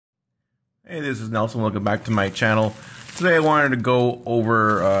Hey, this is Nelson. Welcome back to my channel. Today I wanted to go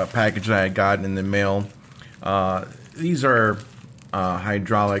over a package that I got in the mail. These are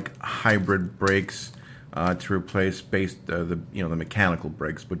hydraulic hybrid brakes to replace the mechanical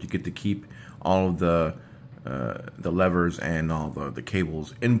brakes, but you get to keep all of the levers and all the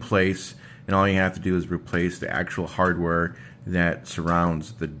cables in place, and all you have to do is replace the actual hardware that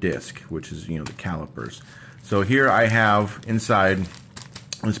surrounds the disc, which is the calipers. So here I have inside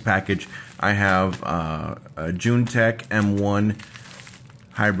this package, I have a Juin M1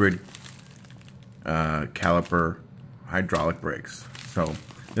 hybrid caliper hydraulic brakes. So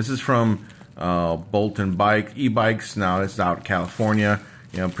this is from BOLTON E-Bikes. Now this is out in California.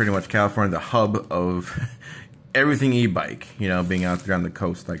 Pretty much California, the hub of everything e-bike. Being out there on the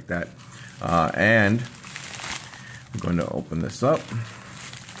coast like that. And I'm going to open this up.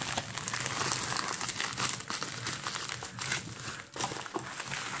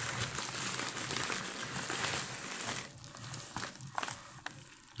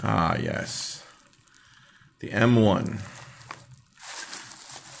 Ah, yes. The M1.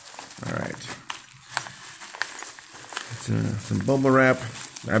 All right. It's some bubble wrap.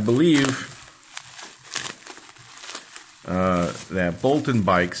 I believe that BOLTON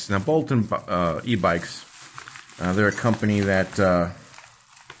bikes, now BOLTON e-bikes, they're a company that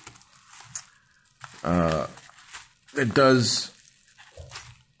does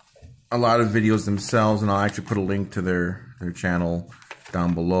a lot of videos themselves, and I'll actually put a link to their channel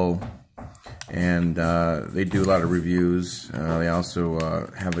down below, and they do a lot of reviews. They also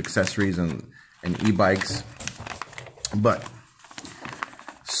have accessories and e-bikes. But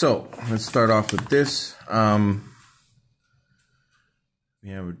so let's start off with this. We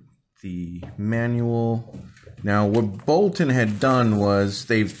have the manual. Now what BOLTON had done was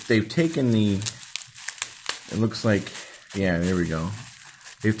they've taken the, it looks like, yeah, there we go.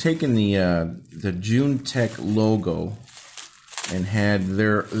 They've taken the Juin logo and had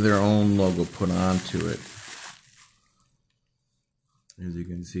their own logo put onto it. As you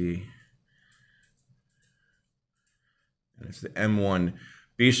can see, and it's the M1.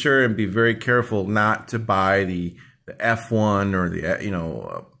 Be sure and be very careful not to buy the F1 or the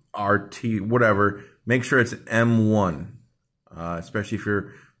RT, whatever. Make sure it's an M1, especially if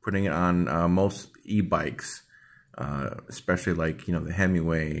you're putting it on most e-bikes, especially like the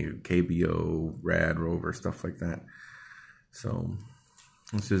Hemingway, KBO, Rad Rover, stuff like that. So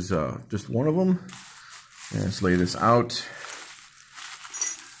this is just one of them. And let's lay this out.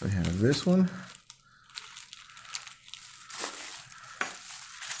 We have this one.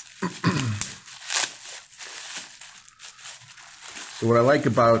 So what I like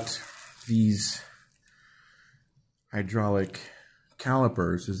about these hydraulic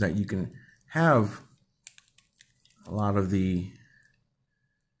calipers is that you can have a lot of the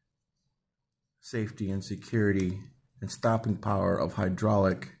safety and security and stopping power of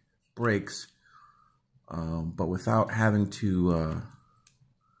hydraulic brakes, but without having to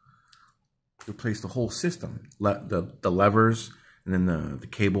replace the whole system, the levers, and then the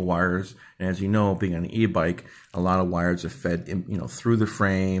cable wires. And as you know, being on an e-bike, a lot of wires are fed through the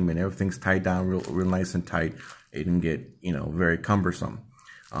frame, and everything's tied down real nice and tight. It can get very cumbersome.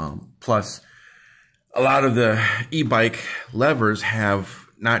 Plus, a lot of the e-bike levers have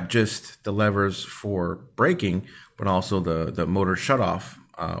not just the levers for braking, but also the motor shutoff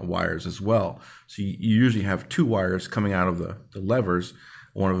wires as well. So you usually have two wires coming out of the levers.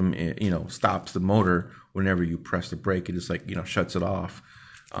 One of them, stops the motor whenever you press the brake. It just shuts it off.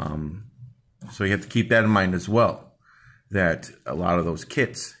 So you have to keep that in mind as well. That a lot of those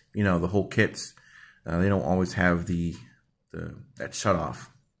kits, the whole kits, they don't always have that shutoff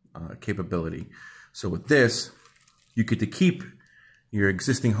capability. So with this, you get to keep your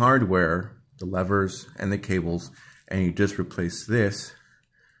existing hardware, the levers and the cables, and you just replace this,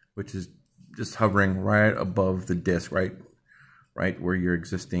 which is just hovering right above the disc, right where your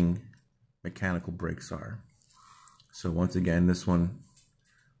existing mechanical brakes are. So once again, this one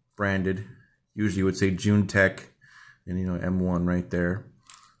branded, usually you would say Juin and M1 right there.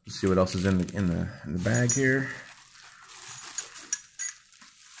 Let's see what else is in the bag here.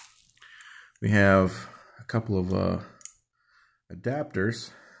 We have a couple of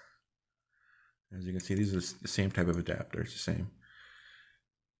adapters. As you can see, these are the same type of adapters, the same.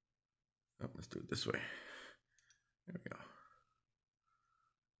 Oh, let's do it this way. There we go.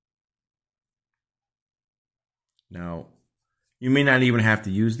 Now, you may not even have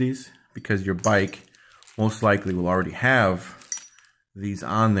to use these because your bike most likely will already have these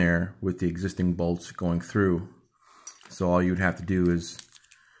on there with the existing bolts going through. So all you'd have to do is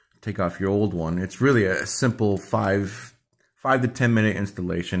take off your old one. It's really a simple 5 to 10 minute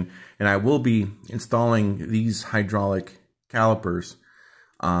installation, and I will be installing these hydraulic calipers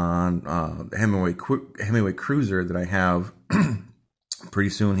on the Hemingway Cruiser that I have pretty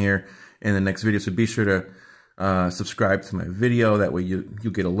soon here in the next video. So be sure to subscribe to my video. That way you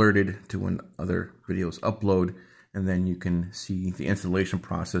get alerted to when other videos upload, and then you can see the installation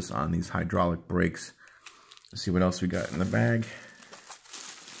process on these hydraulic brakes. Let's see what else we got in the bag.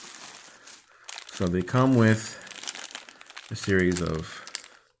 So they come with a series of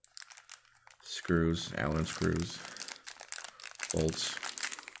screws, Allen screws, bolts.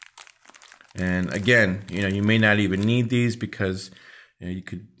 And again, you may not even need these because you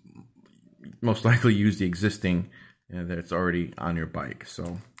could most likely use the existing that's already on your bike.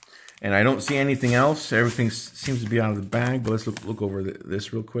 So, and I don't see anything else. Everything seems to be out of the bag. But let's look over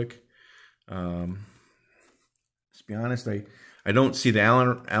this real quick. Let's be honest. I don't see the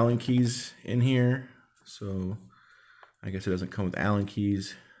Allen keys in here, so I guess it doesn't come with Allen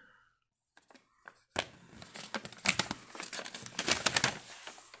keys.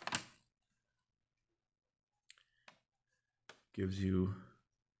 Gives you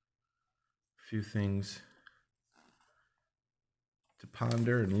a few things to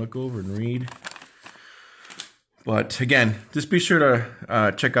ponder and look over and read. But again, just be sure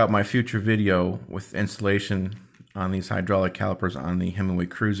to check out my future video with installation on these hydraulic calipers on the Hemingway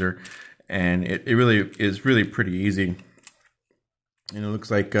Cruiser. And it really is pretty easy. And it looks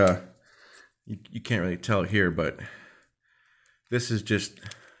like you can't really tell here, but this is just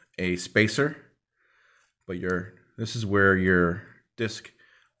a spacer. But this is where your disc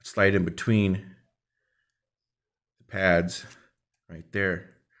would slide in between the pads right there.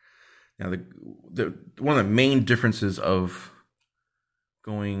 Now, one of the main differences of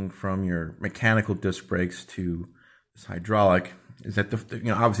going from your mechanical disc brakes to this hydraulic is that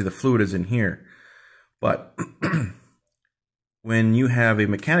obviously the fluid is in here, but when you have a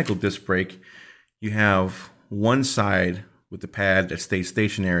mechanical disc brake, you have one side with the pad that stays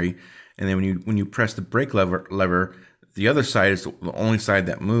stationary, and then when you press the brake lever, the other side is the only side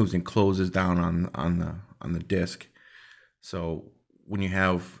that moves and closes down on the disc. So when you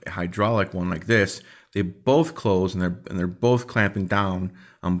have a hydraulic one like this, they both close and they're both clamping down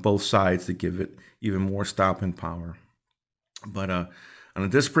on both sides to give it even more stopping power. But on a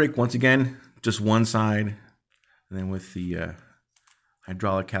disc brake, once again, just one side, and then with the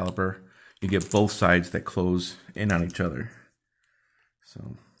hydraulic caliper, you get both sides that close in on each other.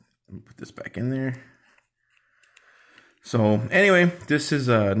 So let me put this back in there. So anyway, this is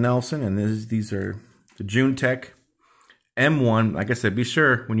Nelson, and these are the Juin M1. Like I said, be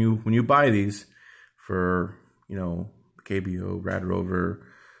sure when you buy these for KBO, Rad Rover,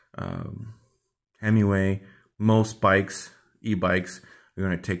 Hemingway, most bikes, e-bikes, you're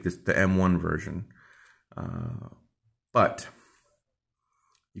going to take the M1 version. But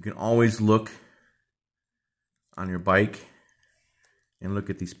you can always look on your bike and look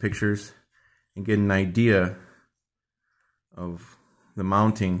at these pictures and get an idea of the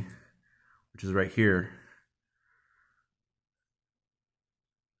mounting, which is right here.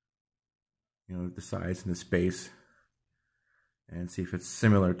 The size and the space, and see if it's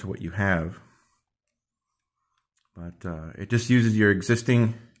similar to what you have. But it just uses your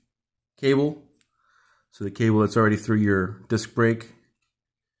existing cable. So the cable that's already through your disc brake,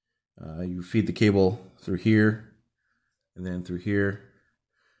 you feed the cable through here, and then through here,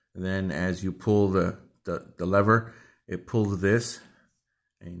 and then as you pull the lever, it pulls this,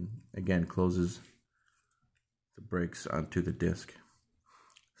 and again closes the brakes onto the disc.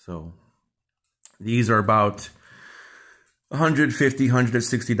 So these are about $150,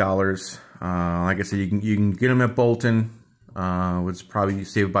 $160. Like I said, you can get them at Bolton, which probably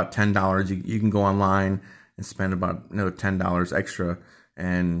save about $10. You can go online and spend about another $10 extra,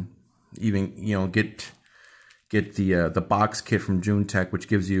 and even get the box kit from Juin, which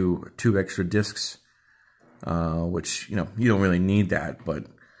gives you 2 extra discs, which you don't really need that, but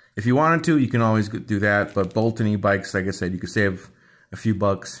if you wanted to, you can always do that. But Bolton e-bikes, like I said, you can save a few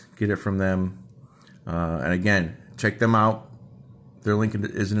bucks, get it from them. And again, check them out. Their link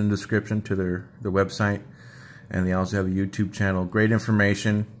is in the description to their website, and they also have a YouTube channel. Great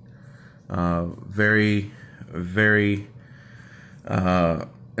information, very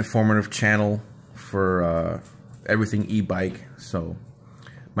informative channel for everything e-bike. So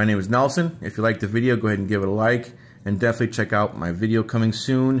my name is Nelson. If you liked the video, go ahead and give it a like, and definitely check out my video coming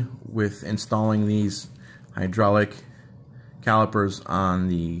soon with installing these hydraulic calipers on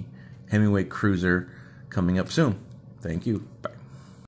the Hemingway Cruiser, coming up soon. Thank you. Bye.